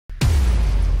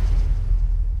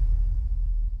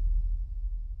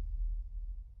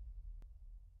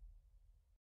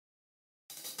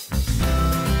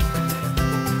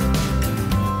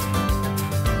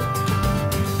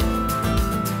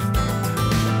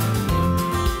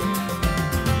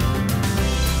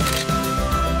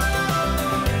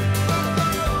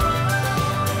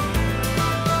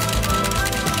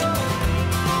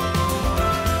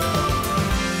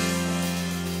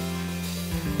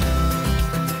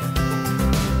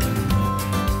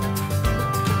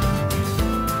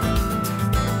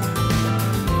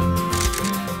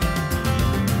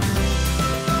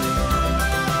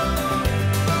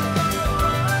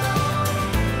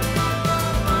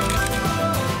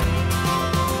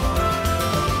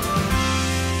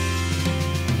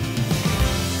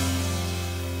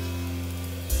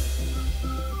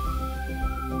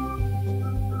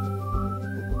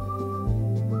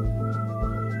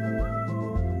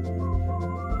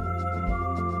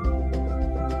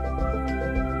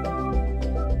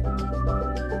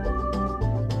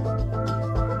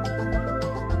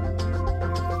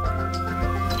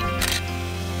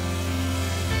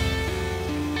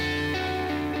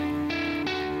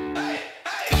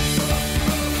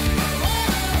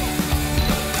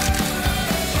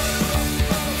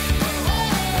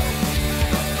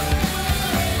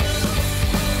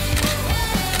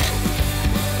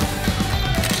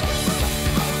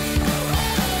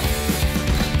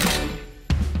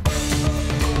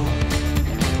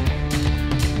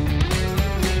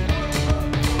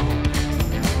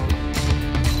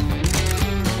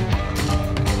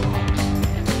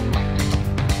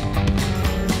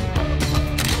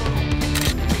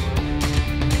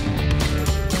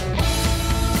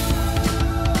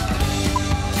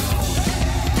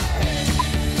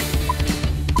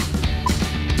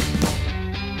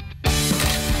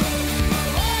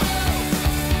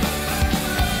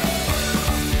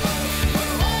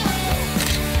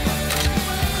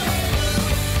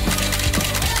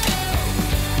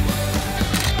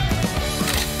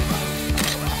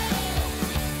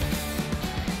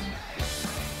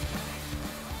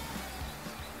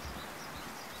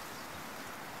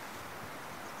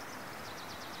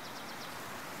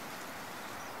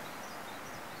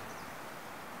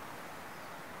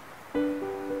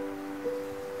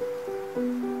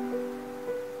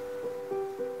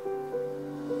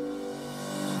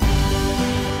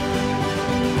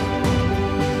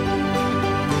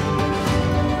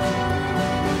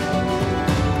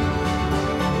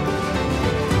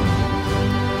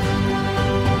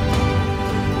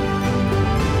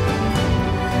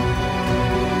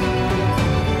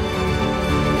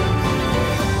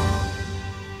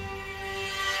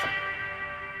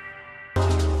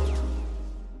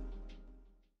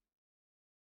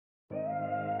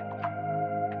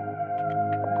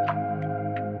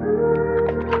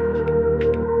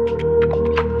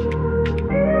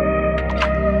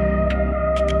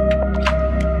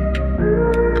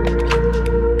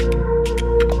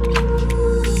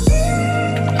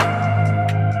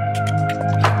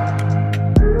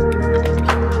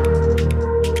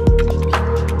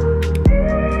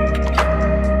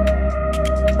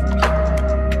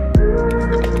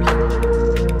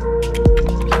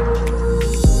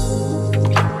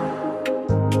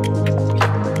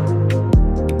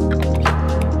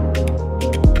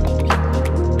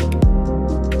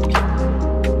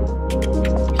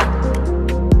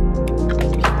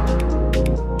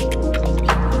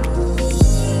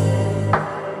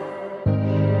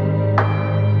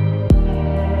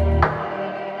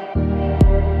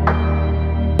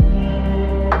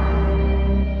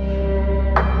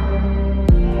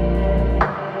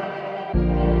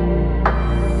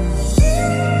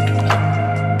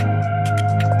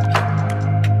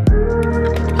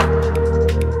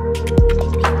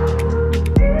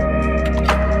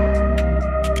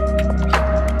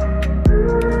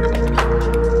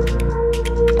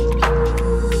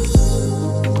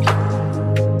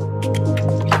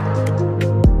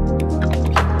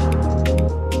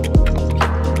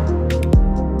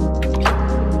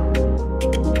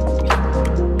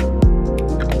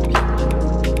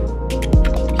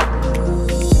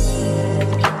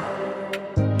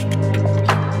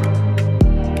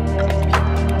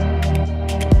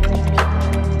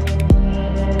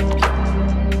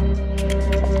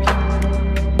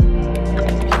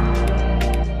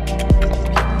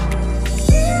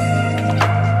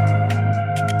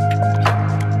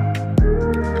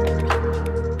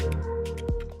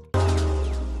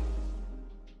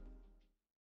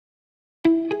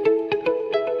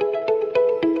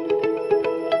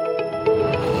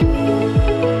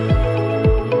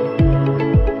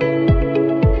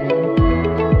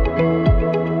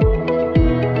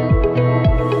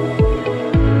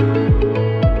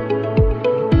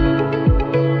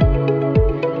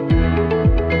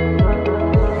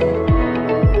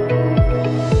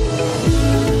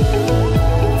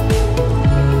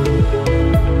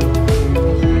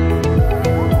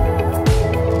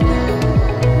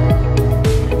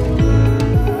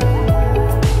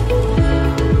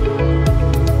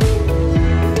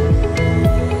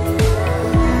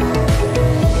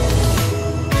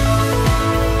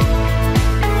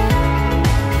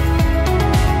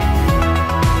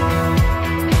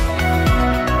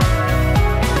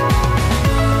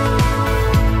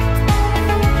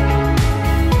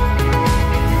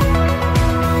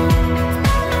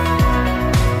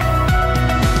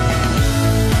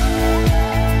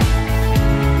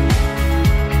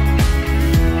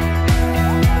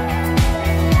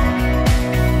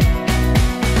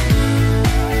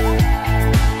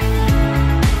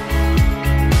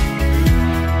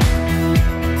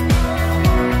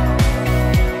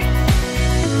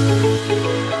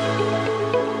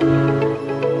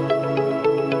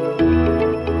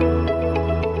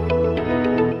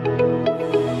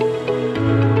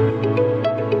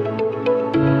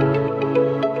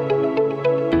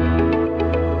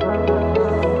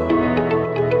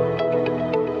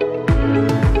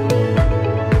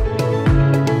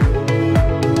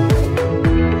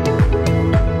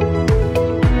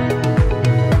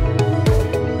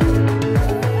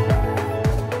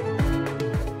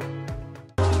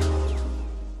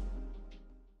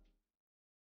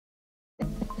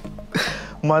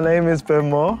My name is Ben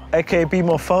Moore, aka Be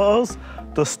More Photos.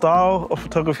 The style of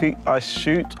photography I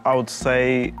shoot, I would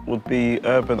say, would be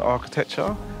urban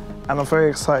architecture. And I'm very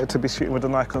excited to be shooting with the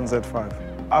Nikon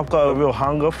Z5. I've got a real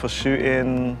hunger for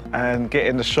shooting and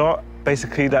getting the shot,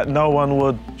 basically that no one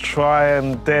would try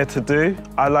and dare to do.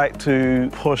 I like to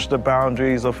push the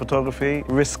boundaries of photography,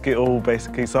 risk it all,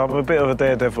 basically. So I'm a bit of a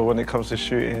daredevil when it comes to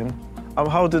shooting. I'm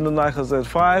holding the Nikon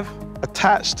Z5.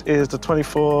 Attached is the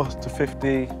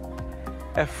 24-50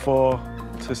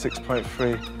 f4 to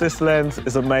 6.3. This lens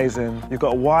is amazing. You've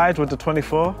got wide with the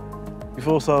 24. You've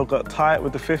also got tight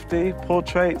with the 50.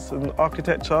 Portraits and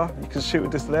architecture, you can shoot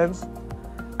with this lens.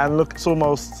 And look, it's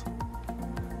almost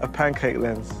a pancake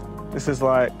lens. This is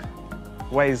like,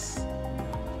 weighs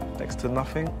next to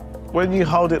nothing. When you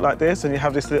hold it like this and you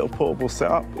have this little portable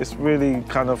setup, it's really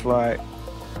kind of like,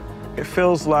 it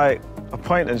feels like a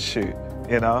point and shoot,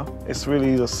 you know? It's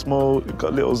really small, you've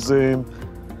got a little zoom.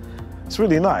 It's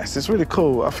really nice, it's really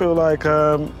cool. I feel like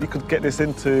you could get this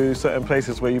into certain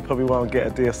places where you probably won't get a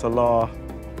DSLR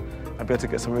and be able to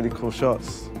get some really cool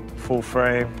shots. Full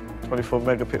frame, 24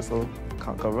 megapixel,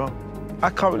 can't go wrong. I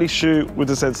currently shoot with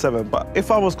the Z7, but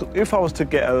if I was to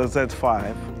get a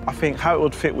Z5, I think how it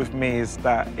would fit with me is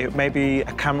that it may be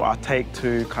a camera I take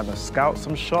to kind of scout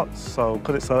some shots. So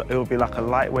because it would be like a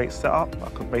lightweight setup, I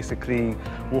could basically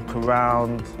walk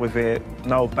around with it,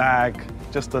 no bag,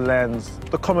 just the lens.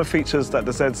 The common features that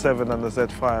the Z7 and the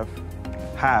Z5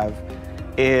 have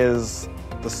is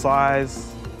the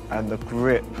size and the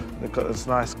grip. They've got this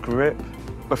nice grip.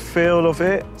 The feel of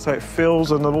it, so it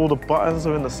feels and all the buttons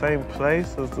are in the same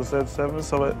place as the Z7.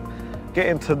 So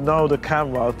getting to know the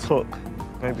camera took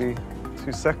maybe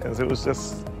 2 seconds. It was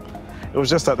just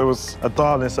that there was a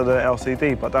dial instead of the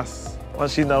LCD, but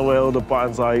once you know where all the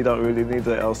buttons are, you don't really need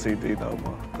the LCD no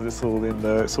more, because it's all in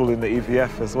the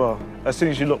EVF as well. As soon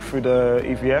as you look through the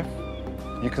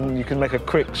EVF, you can make a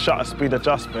quick shutter speed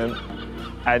adjustment,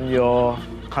 and you're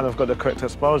kind of got the correct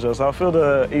exposure. So I feel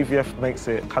the EVF makes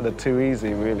it kind of too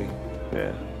easy, really.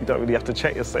 Yeah, you don't really have to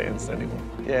check your settings anymore.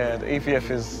 Yeah, the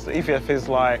EVF is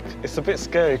like, it's a bit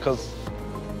scary because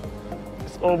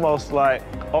it's almost like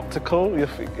optical.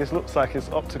 It looks like it's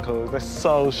optical. They're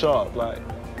so sharp, like,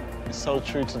 it's so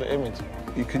true to the image.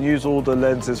 You can use all the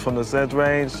lenses from the Z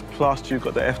range, plus you've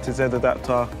got the F to Z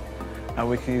adapter, and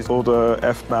we can use all the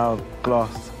F-mount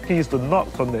glass. You can use the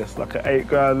knots on this, like an 8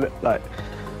 grand, like,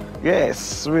 yeah,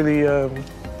 it's really good.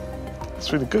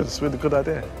 It's a really good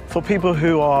idea. For people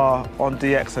who are on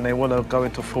DX and they want to go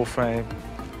into full frame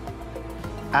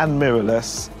and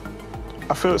mirrorless,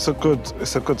 I feel it's a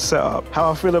good setup.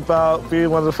 How I feel about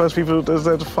being one of the first people with the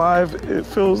Z5, it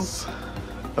feels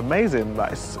amazing.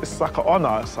 Like it's like an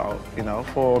honor, so, you know,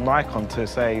 for Nikon to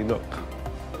say, look,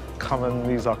 come and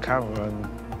use our camera, and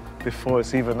before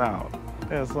it's even out.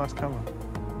 Yeah, it's a nice camera.